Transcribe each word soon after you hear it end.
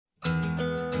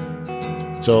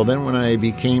So then when I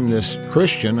became this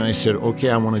Christian, I said, okay,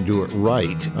 I want to do it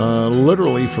right.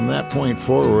 Literally from that point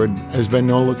forward has been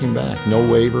no looking back, no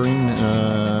wavering,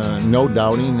 no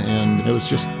doubting, and it was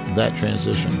just that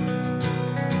transition.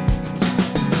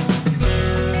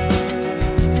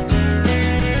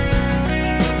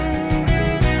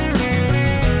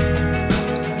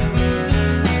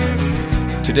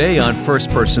 Today on First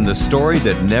Person, the story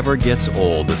that never gets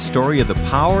old, the story of the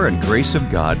power and grace of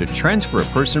God to transfer a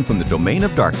person from the domain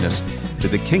of darkness to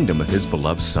the kingdom of His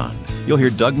beloved Son. You'll hear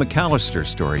Doug McAllister's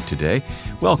story today.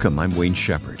 Welcome, I'm Wayne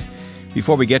Shepherd.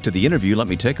 Before we get to the interview, let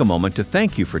me take a moment to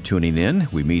thank you for tuning in.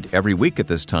 We meet every week at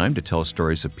this time to tell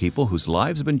stories of people whose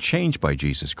lives have been changed by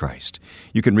Jesus Christ.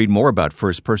 You can read more about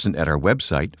First Person at our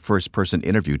website,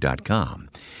 firstpersoninterview.com.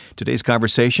 Today's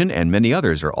conversation and many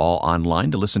others are all online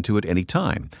to listen to at any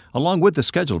time, along with the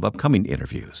schedule of upcoming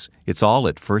interviews. It's all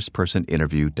at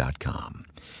firstpersoninterview.com.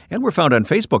 And we're found on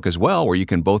Facebook as well, where you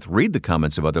can both read the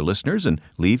comments of other listeners and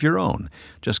leave your own.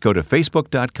 Just go to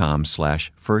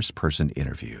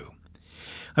facebook.com/firstpersoninterview.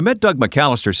 I met Doug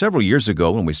McAllister several years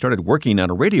ago when we started working on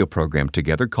a radio program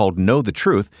together called Know the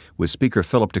Truth with speaker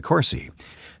Philip DeCourcy.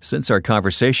 Since our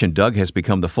conversation, Doug has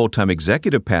become the full-time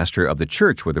executive pastor of the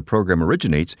church where the program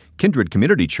originates, Kindred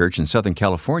Community Church in Southern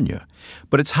California.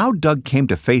 But it's how Doug came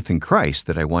to faith in Christ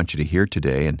that I want you to hear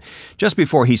today. And just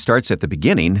before he starts at the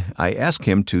beginning, I ask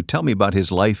him to tell me about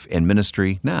his life and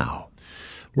ministry now.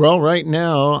 Well, right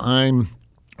now I'm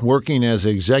working as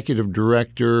executive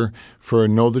director for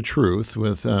Know the Truth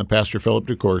with Pastor Philip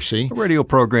DeCourcy. A radio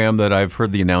program that I've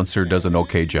heard the announcer does an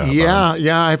okay job on.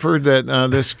 Yeah, I've heard that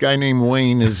this guy named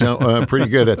Wayne is pretty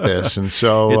good at this, and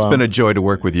so it's been a joy to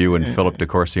work with you and Philip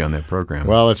DeCourcy on that program.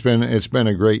 Well, it's been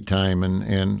a great time,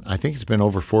 and I think it's been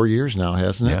over 4 years now,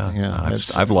 hasn't it? Yeah.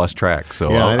 I've lost track,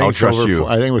 so yeah, I'll trust you.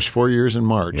 I think it was 4 years in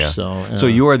March. Yeah. So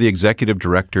you are the executive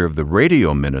director of the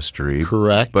radio ministry,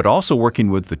 correct? But also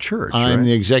working with the church. I'm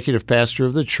the executive pastor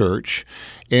of the church.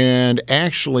 And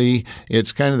actually,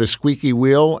 it's kind of the squeaky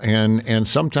wheel, and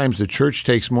sometimes the church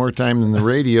takes more time than the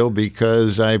radio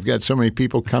because I've got so many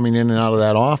people coming in and out of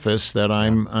that office that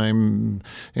I'm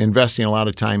investing a lot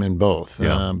of time in both.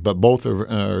 Yeah. But both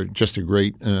are just a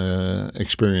great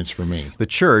experience for me. The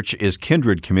church is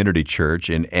Kindred Community Church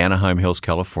in Anaheim Hills,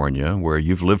 California, where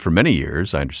you've lived for many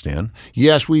years, I understand.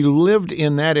 Yes, we lived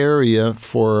in that area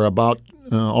for about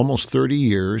almost 30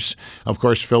 years. Of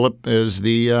course, Philip is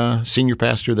the senior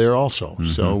pastor there also,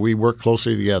 so we work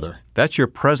closely together. That's your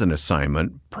present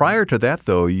assignment. Prior to that,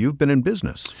 though, you've been in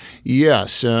business.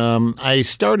 Yes. I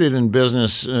started in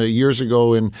business years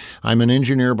ago, and I'm an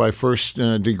engineer by first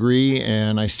degree,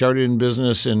 and I started in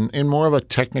business in more of a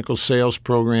technical sales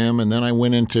program, and then I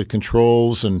went into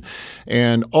controls, and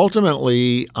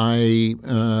ultimately,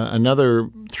 another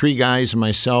 3 guys and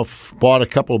myself bought a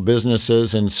couple of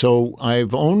businesses, and so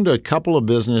I've owned a couple of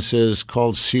businesses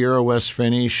called Sierra West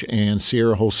Finish and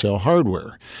Sierra Wholesale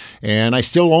Hardware, and I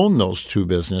still own those 2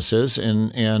 businesses,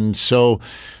 and so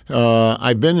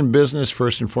I've been in business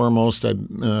first and foremost,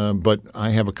 but I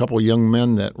have a couple of young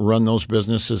men that run those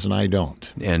businesses, and I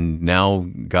don't. And now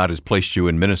God has placed you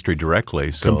in ministry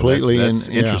directly, so completely, that's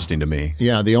interesting to me.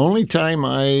 Yeah, the only time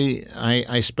I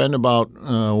spend about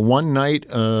one night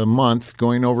a month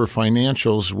going over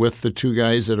financials with the 2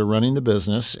 guys that are running the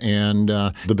business, and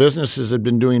the businesses have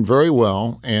been doing very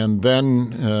well, and then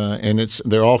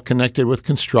they're all connected with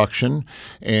construction,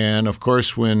 and of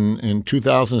course when in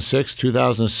 2006,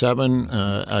 2007,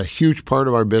 a huge part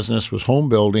of our business was home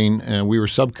building, and we were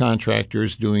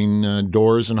subcontractors doing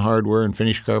doors and hardware and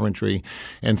finished carpentry,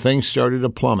 and things started to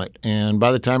plummet. And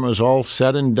by the time it was all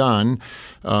said and done,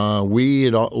 we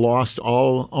had lost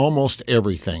almost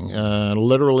everything.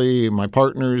 Literally, my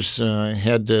partners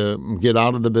had to get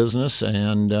out of the business,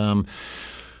 and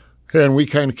we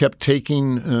kind of kept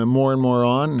taking more and more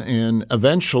on, and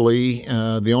eventually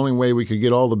the only way we could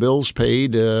get all the bills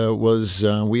paid was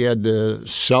we had to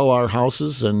sell our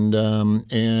houses and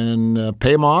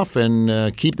pay them off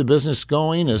and keep the business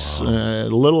going as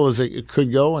little as it could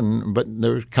go. But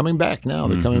they're coming back now.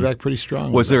 They're coming back pretty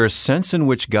strong. Was there a sense in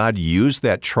which God used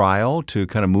that trial to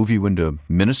kind of move you into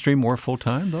ministry more full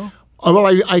time, though?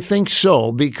 Well, I think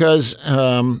so, because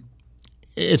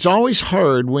it's always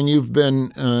hard when you've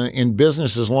been in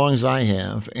business as long as I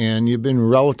have, and you've been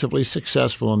relatively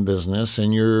successful in business,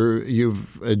 and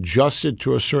you've adjusted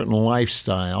to a certain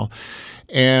lifestyle.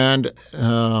 And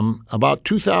about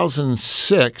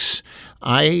 2006,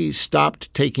 I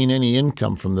stopped taking any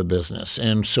income from the business.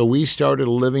 And so we started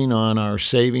living on our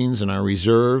savings and our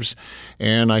reserves,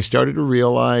 and I started to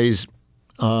realize,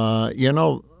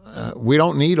 we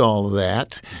don't need all of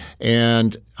that.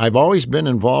 And I've always been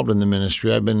involved in the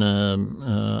ministry. I've been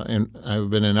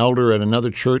an elder at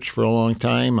another church for a long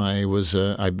time.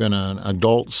 I've been an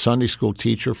adult Sunday school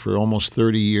teacher for almost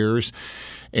 30 years.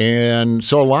 And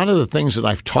so a lot of the things that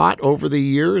I've taught over the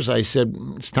years, I said,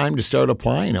 it's time to start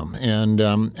applying them.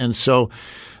 And so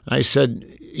I said,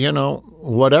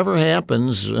 whatever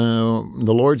happens,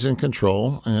 the Lord's in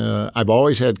control. I've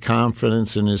always had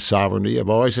confidence in His sovereignty. I've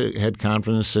always had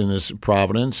confidence in His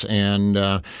providence.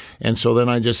 And so then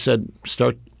I just said,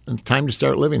 time to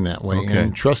start living that way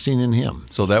and trusting in Him.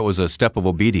 So that was a step of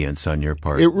obedience on your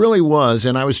part. It really was,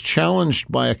 and I was challenged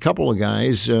by a couple of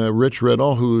guys. Rich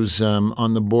Riddle, who's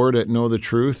on the board at Know the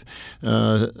Truth,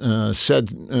 said,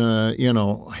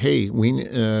 hey,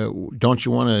 don't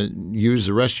you want to use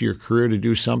the rest of your career to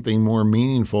do something more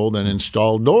meaningful than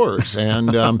install doors?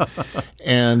 And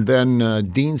and then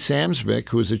Dean Samsvik,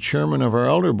 who was the chairman of our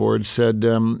elder board, said,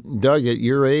 Doug, at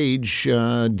your age,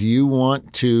 do you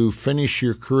want to finish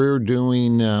your career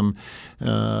doing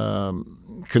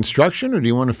construction, or do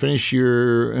you want to finish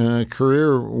your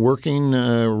career working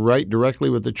right directly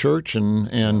with the church?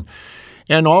 And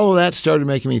all of that started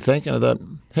making me think, and I thought,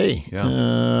 hey,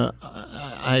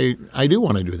 I do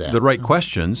want to do that. The right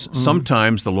questions. Mm-hmm.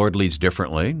 Sometimes the Lord leads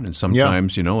differently, and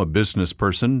sometimes, a business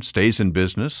person stays in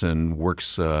business and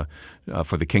works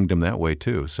for the kingdom that way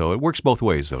too. So it works both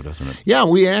ways, though, doesn't it? Yeah,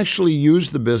 we actually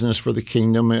use the business for the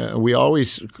kingdom. We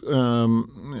always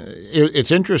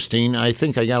it's interesting. I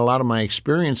think I got a lot of my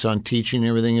experience on teaching and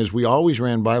everything is we always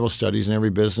ran Bible studies in every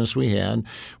business we had.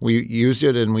 We used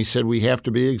it, and we said we have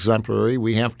to be exemplary.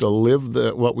 We have to live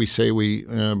what we say we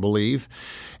believe.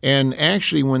 And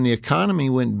actually, when the economy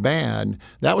went bad,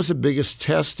 that was the biggest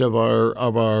test of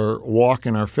our walk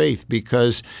in our faith,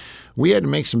 because we had to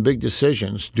make some big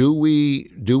decisions. Do we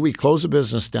close the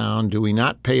business down? Do we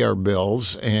not pay our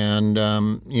bills and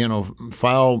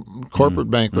file corporate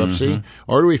bankruptcy,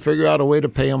 or do we figure out a way to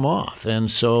pay them off?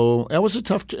 And so that was a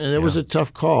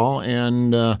tough call,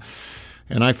 and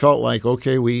I felt like,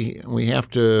 okay, we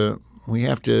have to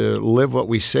live what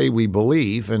we say we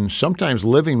believe, and sometimes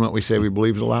living what we say we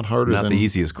believe is a lot harder. Not the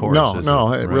easiest course.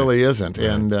 No, it really isn't. Right.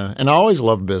 And I always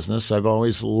loved business. I've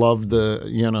always loved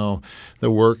the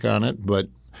work on it, but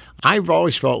I've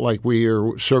always felt like we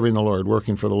are serving the Lord,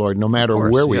 working for the Lord, no matter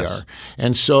where we are.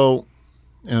 And so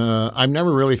I've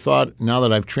never really thought, now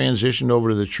that I've transitioned over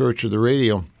to the church or the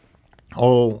radio,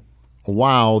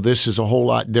 wow, this is a whole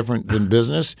lot different than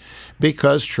business,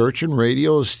 because church and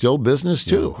radio is still business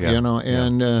too.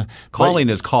 And calling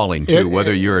is calling too,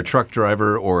 whether you're a truck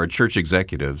driver or a church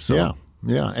executive. So.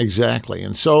 Yeah, exactly.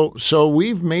 And so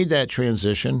we've made that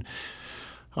transition,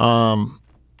 and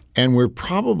we're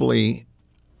probably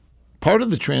part of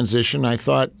the transition. I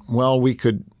thought, well, we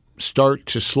could start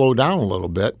to slow down a little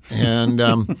bit, and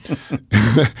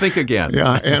think again.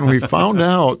 Yeah, and we found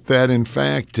out that in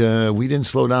fact we didn't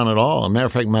slow down at all. As a matter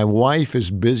of fact, my wife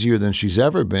is busier than she's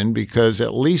ever been, because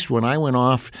at least when I went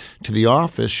off to the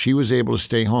office, she was able to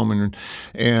stay home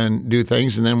and do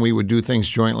things, and then we would do things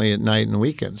jointly at night and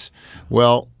weekends.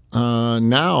 Well,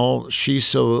 now she's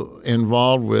so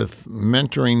involved with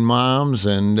mentoring moms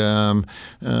and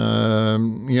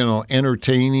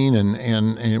entertaining,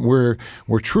 and we're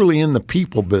truly in the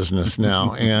people business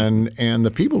now, and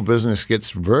the people business gets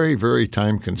very, very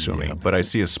time consuming. Yeah, but I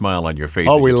see a smile on your face.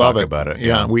 Oh, we love it. About it.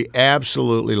 Yeah, we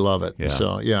absolutely love it. Yeah.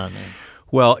 So yeah.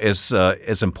 Well, as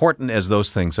important as those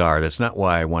things are, that's not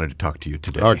why I wanted to talk to you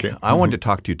today. Okay. I wanted to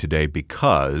talk to you today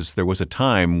because there was a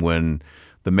time when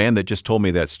the man that just told me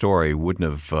that story wouldn't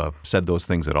have said those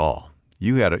things at all.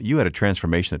 You had a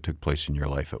transformation that took place in your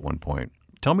life at one point.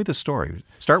 Tell me the story.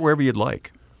 Start wherever you'd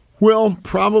like. Well,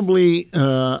 probably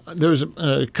there's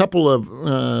a couple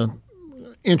of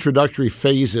introductory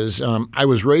phases. I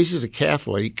was raised as a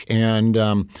Catholic, and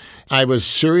I was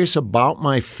serious about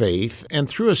my faith. And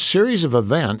through a series of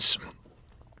events,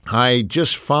 I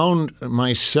just found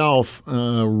myself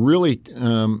really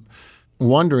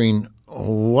wondering,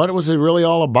 what was it really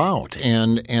all about?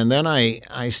 And then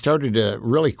I started to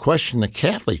really question the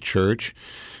Catholic Church,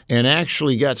 and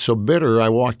actually got so bitter I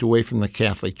walked away from the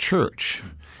Catholic Church.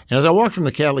 And as I walked from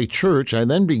the Catholic Church, I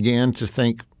then began to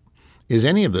think, is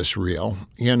any of this real?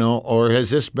 Or has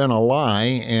this been a lie?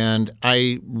 And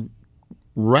I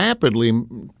rapidly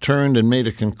turned and made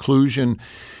a conclusion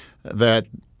that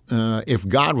if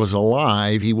God was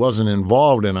alive, He wasn't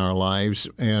involved in our lives,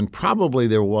 and probably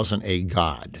there wasn't a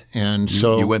God. And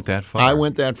so you went that far. I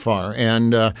went that far,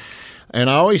 and I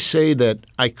always say that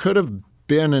I could have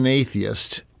been an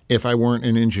atheist if I weren't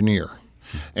an engineer.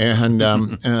 And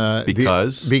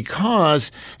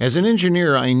because as an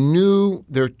engineer, I knew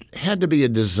there had to be a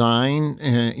design,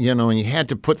 and you had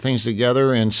to put things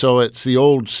together. And so it's the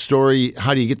old story,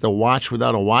 how do you get the watch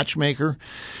without a watchmaker?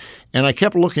 And I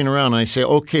kept looking around, and I say,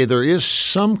 okay, there is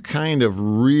some kind of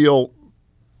real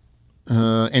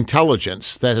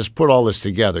intelligence that has put all this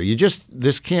together.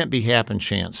 This can't be happen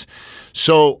chance.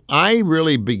 So I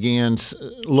really began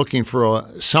looking for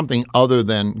something other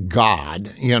than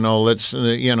God.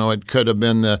 It could have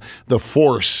been the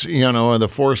force, or the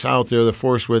force out there, the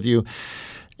force with you.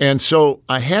 And so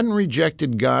I hadn't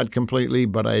rejected God completely,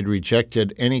 but I had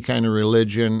rejected any kind of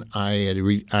religion.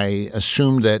 I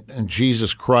assumed that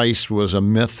Jesus Christ was a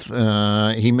myth.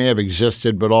 He may have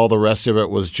existed, but all the rest of it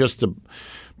was just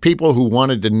people who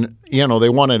wanted to, they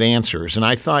wanted answers. And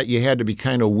I thought you had to be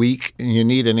kind of weak, and you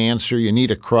need an answer, you need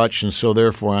a crutch, and so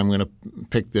therefore I'm going to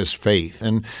pick this faith.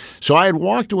 And so I had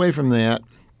walked away from that,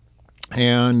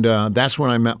 and that's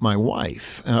when I met my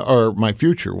wife, or my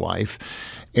future wife.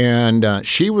 And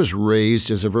she was raised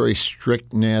as a very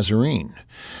strict Nazarene.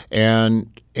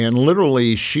 And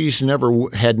literally she's never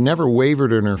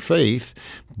wavered in her faith,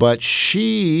 but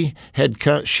she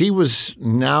was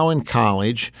now in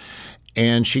college,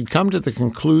 and she'd come to the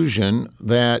conclusion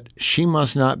that she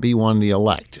must not be one of the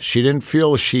elect. She didn't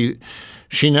feel she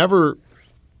never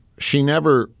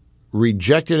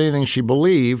rejected anything she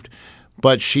believed,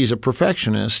 but she's a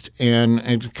perfectionist,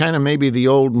 and kind of maybe the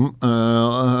old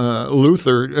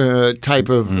Luther type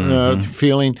of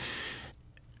feeling.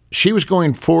 She was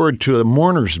going forward to the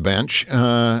mourner's bench,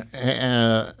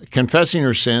 confessing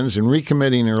her sins and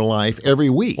recommitting her life every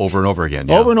week. Over and over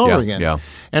again. Over and over again. Yeah.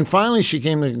 And finally she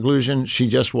came to the conclusion she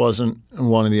just wasn't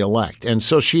one of the elect. And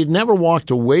so she had never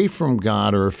walked away from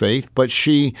God or her faith, but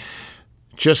she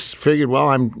just figured, well,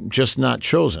 I'm just not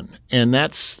chosen. And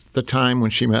that's the time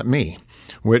when she met me,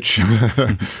 which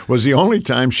was the only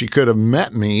time she could have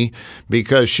met me,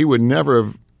 because she would never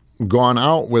have gone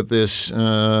out with this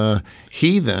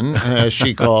heathen, as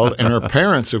she called, and her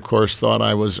parents, of course, thought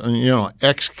I was,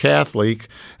 ex-Catholic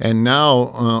and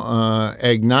now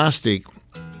agnostic,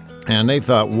 and they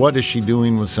thought, what is she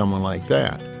doing with someone like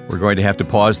that? We're going to have to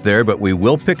pause there, but we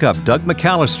will pick up Doug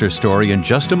McAllister's story in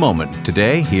just a moment,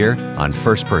 today here on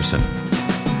First Person.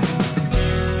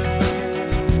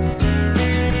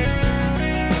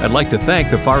 I'd like to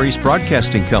thank the Far East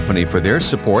Broadcasting Company for their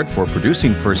support for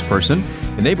producing First Person,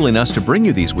 enabling us to bring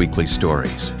you these weekly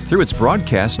stories. Through its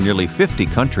broadcast in nearly 50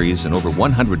 countries and over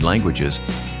 100 languages,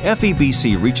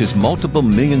 FEBC reaches multiple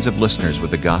millions of listeners with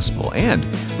the gospel and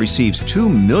receives 2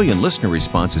 million listener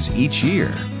responses each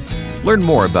year. Learn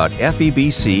more about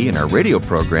FEBC and our radio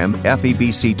program,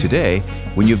 FEBC Today,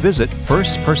 when you visit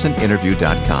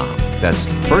firstpersoninterview.com. That's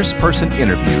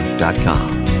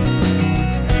firstpersoninterview.com.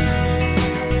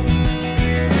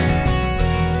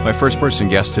 My first person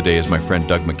guest today is my friend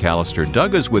Doug McAllister.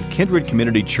 Doug is with Kindred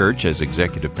Community Church as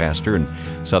executive pastor in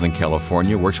Southern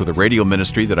California, works with a radio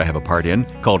ministry that I have a part in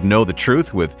called Know the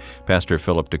Truth with Pastor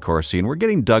Philip DeCourcy. And we're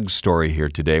getting Doug's story here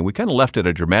today. We kind of left at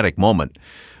a dramatic moment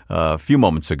a few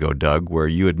moments ago, Doug, where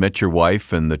you had met your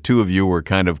wife and the two of you were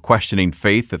kind of questioning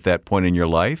faith at that point in your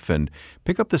life. And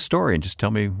pick up the story and just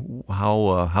tell me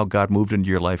how God moved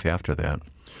into your life after that.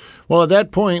 Well, at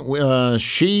that point,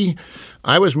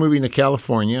 I was moving to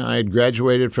California. I had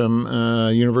graduated from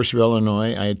University of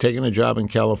Illinois. I had taken a job in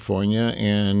California,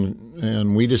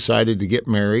 and we decided to get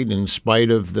married in spite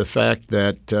of the fact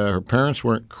that her parents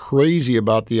weren't crazy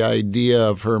about the idea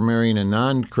of her marrying a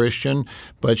non-Christian,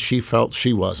 but she felt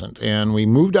she wasn't. And we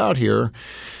moved out here,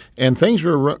 and things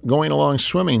were going along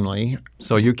swimmingly.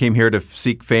 So you came here to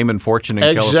seek fame and fortune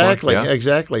in California?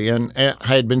 Exactly. And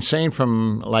I had been saying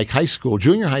from like high school,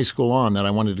 junior high school on, that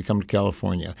I wanted to come to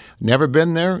California. Never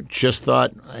been there. Just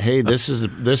thought, hey, this is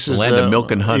land of milk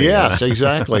and honey. Yes,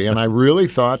 exactly. And I really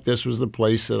thought this was the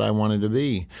place that I wanted to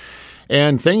be.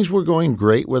 And things were going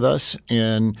great with us.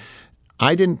 And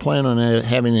I didn't plan on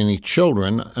having any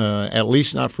children, at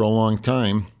least not for a long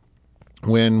time,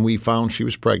 when we found she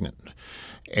was pregnant.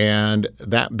 And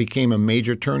that became a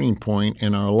major turning point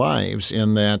in our lives,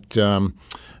 in that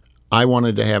I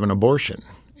wanted to have an abortion.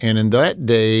 And in that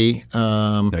day,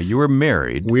 now you were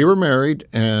married. We were married,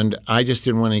 and I just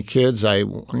didn't want any kids. I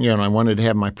wanted to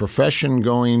have my profession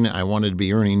going. I wanted to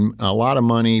be earning a lot of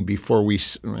money before we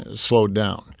slowed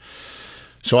down.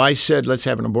 So I said, let's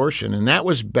have an abortion. And that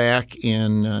was back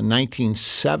in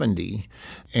 1970.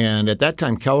 And at that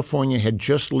time, California had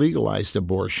just legalized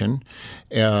abortion,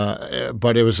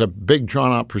 but it was a big,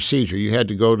 drawn-out procedure. You had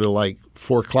to go to like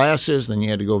 4 classes, then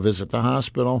you had to go visit the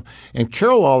hospital. And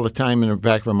Carol all the time in the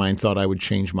back of her mind thought I would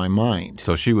change my mind.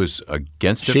 So she was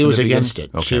against it? She was against it.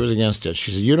 Okay. She was against it.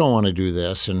 She said, you don't want to do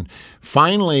this. And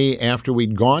finally, after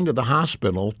we'd gone to the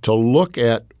hospital to look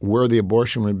at where the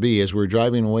abortion would be, as we were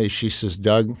driving away, she says,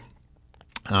 Doug,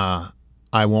 I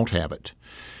won't have it.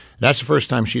 That's the first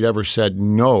time she'd ever said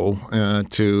no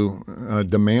to a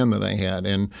demand that I had.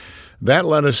 And that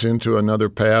led us into another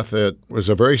path that was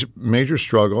a very major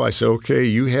struggle. I said, okay,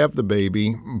 you have the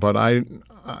baby, but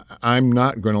I'm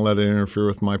not going to let it interfere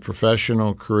with my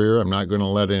professional career. I'm not going to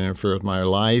let it interfere with my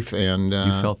life. And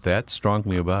you felt that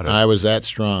strongly about it? I was that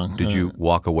strong. Did you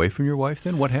walk away from your wife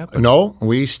then? What happened? No,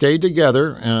 we stayed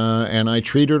together, and I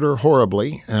treated her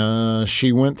horribly.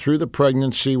 She went through the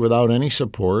pregnancy without any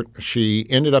support. She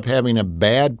ended up having a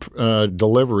bad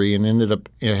delivery and ended up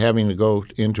having to go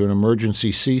into an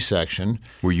emergency C-section.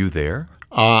 Were you there?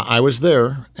 I was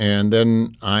there, and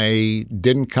then I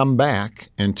didn't come back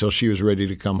until she was ready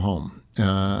to come home.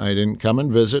 I didn't come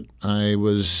and visit. I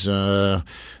was the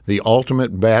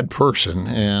ultimate bad person,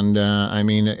 and I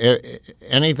mean,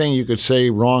 anything you could say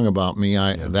wrong about me,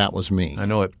 that was me. I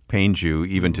know it pains you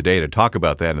even today to talk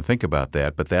about that and think about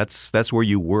that, but that's where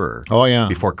you were. Oh yeah,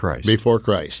 before Christ. Before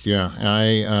Christ, yeah.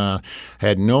 I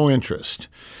had no interest,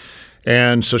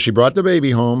 and so she brought the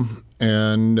baby home,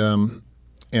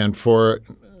 and for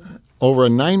over a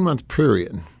 9-month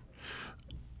period,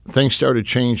 things started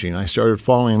changing. I started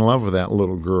falling in love with that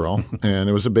little girl, and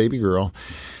it was a baby girl.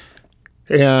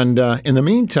 And in the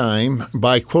meantime,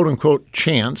 by quote-unquote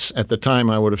chance, at the time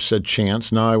I would have said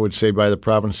chance, now I would say by the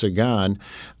providence of God,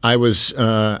 I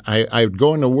would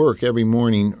go into work every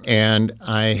morning, and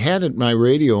I had my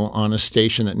radio on a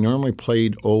station that normally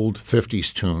played old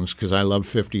 50s tunes because I love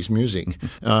 50s music.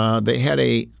 They had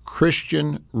a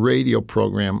Christian radio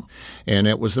program, and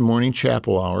it was the morning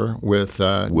chapel hour with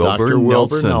Dr.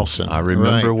 Wilbur Nelson. I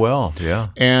remember well, yeah.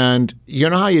 And you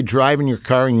know how you drive in your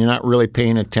car and you're not really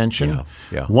paying attention?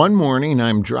 Yeah. One morning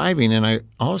I'm driving, and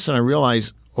all of a sudden I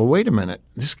realize, oh, wait a minute,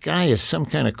 this guy is some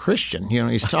kind of Christian. You know,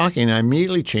 he's talking, and I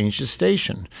immediately changed the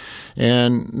station.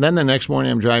 And then the next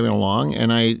morning I'm driving along,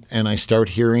 and I start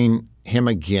hearing him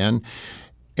again.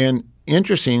 And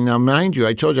interesting, now mind you,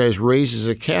 I told you I was raised as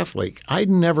a Catholic. I'd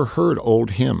never heard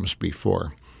old hymns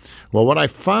before. Well, what I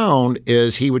found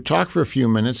is he would talk for a few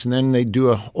minutes, and then they'd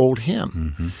do an old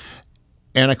hymn. Mm-hmm.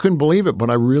 And I couldn't believe it, but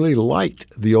I really liked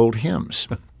the old hymns.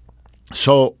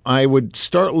 So I would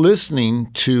start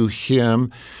listening to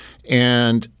him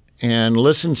and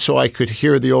listen so I could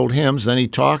hear the old hymns. Then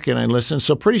he'd talk, and I'd listen.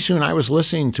 So pretty soon I was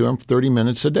listening to him 30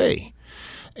 minutes a day.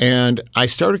 And I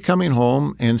started coming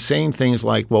home and saying things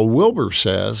like, well, Wilbur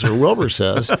says.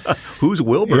 Who's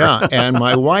Wilbur? Yeah, and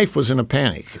my wife was in a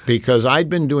panic because I'd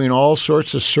been doing all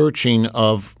sorts of searching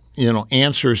of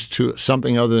answers to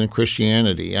something other than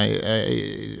Christianity.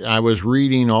 I was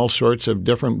reading all sorts of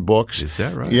different books. Is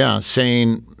that right? Yeah,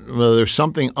 saying, well, there's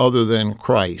something other than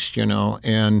Christ,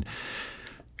 And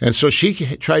so she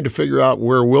tried to figure out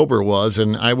where Wilbur was,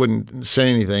 and I wouldn't say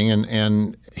anything.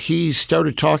 And he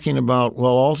started talking about,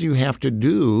 well, all you have to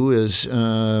do is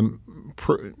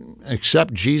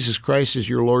accept Jesus Christ as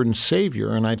your Lord and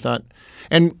Savior. And I thought,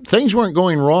 and things weren't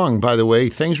going wrong, by the way.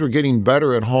 Things were getting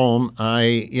better at home.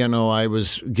 I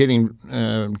was getting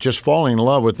just falling in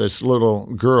love with this little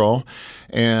girl.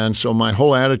 And so my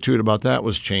whole attitude about that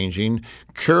was changing.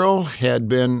 Carol had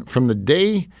been, from the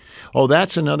day,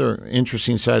 that's another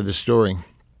interesting side of the story.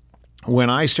 When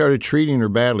I started treating her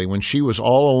badly, when she was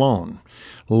all alone,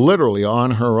 literally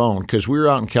on her own, because we were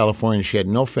out in California, she had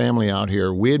no family out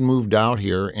here. We had moved out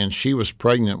here, and she was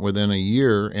pregnant within a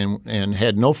year and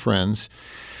had no friends.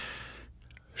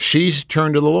 She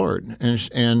turned to the Lord,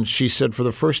 and she said for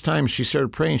the first time she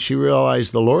started praying, she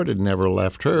realized the Lord had never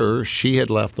left her. She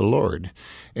had left the Lord.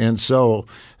 And so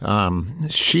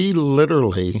she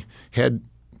literally had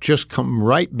just come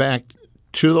right back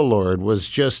to the Lord, was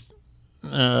just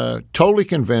totally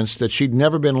convinced that she'd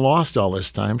never been lost all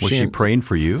this time. Was she praying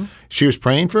for you? She was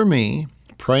praying for me,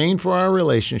 praying for our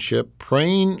relationship,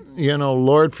 praying,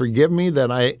 Lord, forgive me that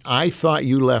I thought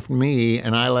you left me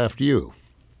and I left you.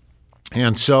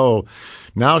 And so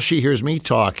now she hears me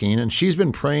talking, and she's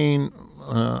been praying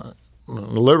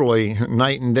literally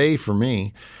night and day for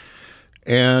me.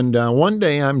 And one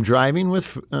day I'm driving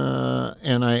with,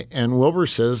 and Wilbur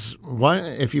says, "Why?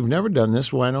 If you've never done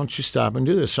this, why don't you stop and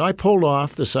do this?" So I pulled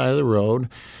off the side of the road,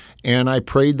 and I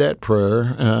prayed that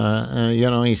prayer.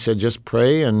 He said, "Just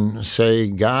pray and say,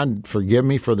 God, forgive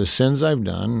me for the sins I've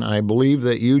done. I believe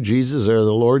that you, Jesus, are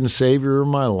the Lord and Savior of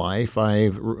my life. I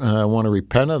want to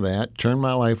repent of that, turn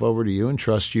my life over to you, and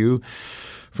trust you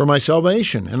for my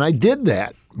salvation. And I did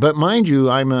that. But mind you,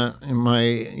 I'm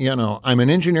an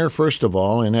engineer first of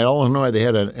all. And at Illinois, they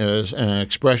had an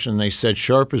expression. They said,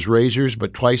 "Sharp as razors,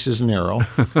 but twice as narrow."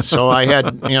 So I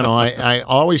had, I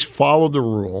always followed the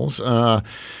rules.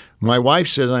 My wife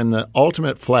says I'm the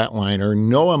ultimate flatliner,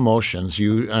 no emotions.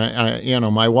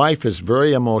 My wife is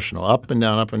very emotional, up and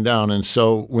down. And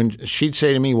so when she'd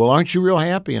say to me, "Well, aren't you real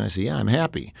happy?" And I say, "Yeah, I'm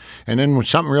happy." And then when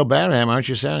something real bad happened, "Aren't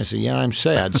you sad?" I say, "Yeah, I'm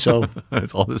sad." So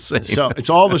it's all the same. So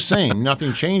it's all the same.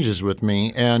 Nothing changes with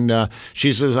me. And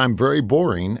she says I'm very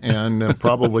boring, and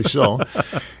probably so.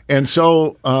 And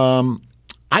so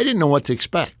I didn't know what to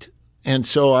expect. And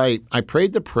so I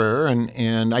prayed the prayer,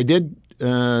 and I did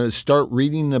start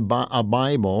reading a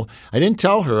Bible. I didn't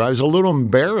tell her. I was a little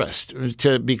embarrassed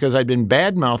because I'd been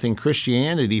bad-mouthing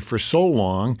Christianity for so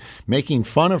long, making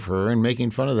fun of her and making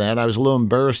fun of that. I was a little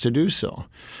embarrassed to do so.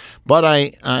 But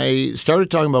I started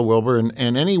talking about Wilbur,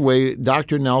 and anyway,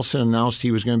 Dr. Nelson announced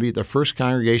he was going to be at the First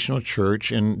Congregational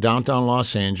Church in downtown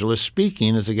Los Angeles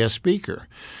speaking as a guest speaker.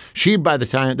 She, by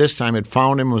this time, had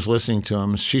found him, was listening to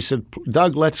him. She said,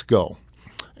 "Doug, let's go."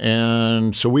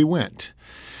 And so we went.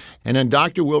 And then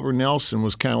Dr. Wilbur Nelson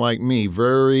was kind of like me,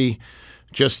 very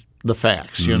just the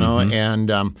facts,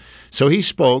 And so he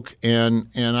spoke, and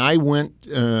I went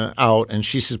out, and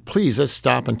she said, "Please, let's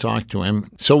stop and talk to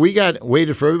him." So we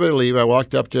waited for everybody to leave. I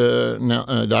walked up to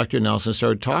Dr. Nelson,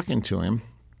 started talking to him.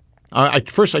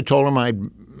 First, I told him I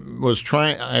was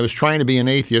trying to be an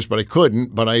atheist, but I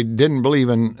couldn't. But I didn't believe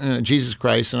in Jesus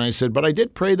Christ, and I said, "But I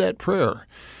did pray that prayer."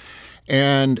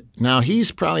 And now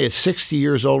he's probably at 60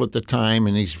 years old at the time,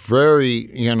 and he's very,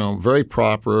 very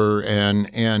proper.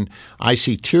 And I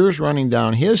see tears running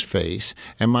down his face,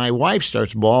 and my wife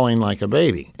starts bawling like a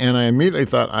baby. And I immediately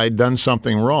thought I'd done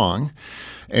something wrong.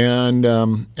 And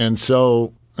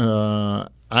so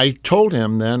I told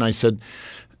him then, I said,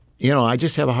 I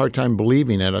just have a hard time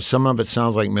believing it. Some of it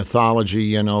sounds like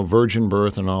mythology, virgin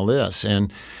birth and all this.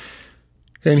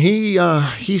 And he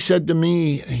said to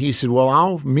me, he said, "Well,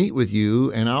 I'll meet with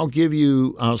you, and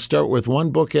I'll start with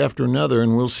one book after another,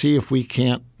 and we'll see if we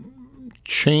can't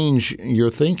change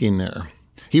your thinking there."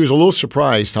 He was a little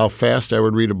surprised how fast I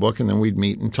would read a book, and then we'd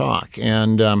meet and talk.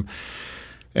 And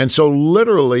so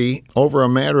literally over a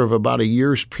matter of about a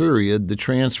year's period, the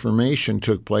transformation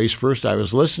took place. First, I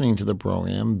was listening to the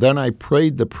program. Then I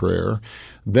prayed the prayer.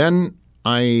 Then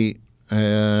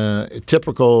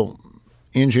typical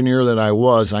engineer that I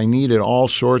was, I needed all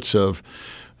sorts of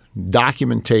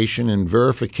documentation and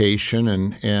verification,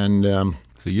 and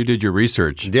so you did your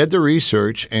research. Did the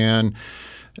research, and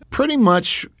pretty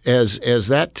much as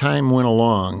that time went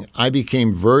along, I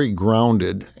became very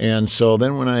grounded. And so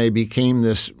then when I became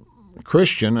this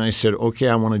Christian, I said, "Okay,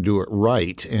 I want to do it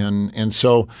right." And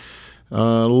so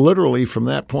literally from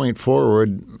that point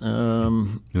forward,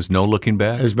 there's no looking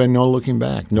back? There's been no looking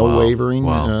back, no wavering,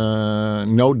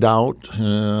 no doubt,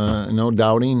 no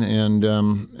doubting.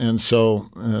 And so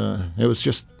it was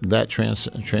just that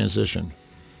transition.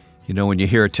 When you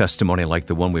hear a testimony like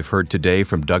the one we've heard today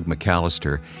from Doug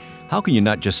McAllister, how can you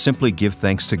not just simply give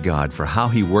thanks to God for how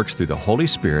He works through the Holy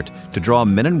Spirit to draw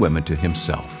men and women to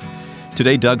Himself?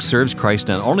 Today, Doug serves Christ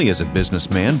not only as a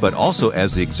businessman, but also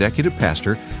as the executive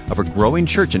pastor of a growing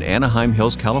church in Anaheim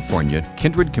Hills, California,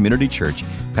 Kindred Community Church,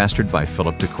 pastored by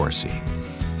Philip DeCourcy.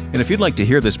 And if you'd like to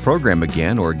hear this program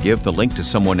again or give the link to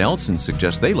someone else and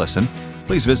suggest they listen,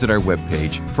 please visit our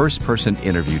webpage,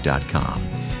 firstpersoninterview.com.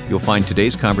 You'll find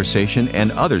today's conversation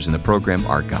and others in the program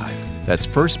archive. That's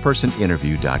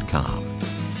firstpersoninterview.com.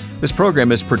 This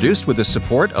program is produced with the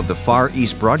support of the Far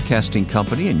East Broadcasting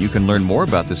Company, and you can learn more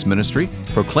about this ministry,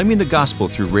 proclaiming the gospel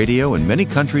through radio in many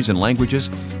countries and languages,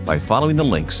 by following the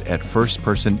links at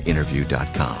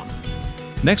firstpersoninterview.com.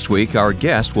 Next week, our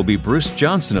guest will be Bruce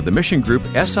Johnson of the mission group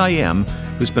SIM,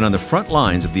 who's been on the front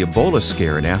lines of the Ebola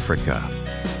scare in Africa.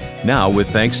 Now, with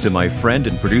thanks to my friend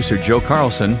and producer Joe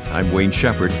Carlson, I'm Wayne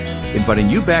Shepherd, inviting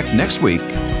you back next week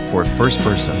for First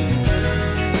Person.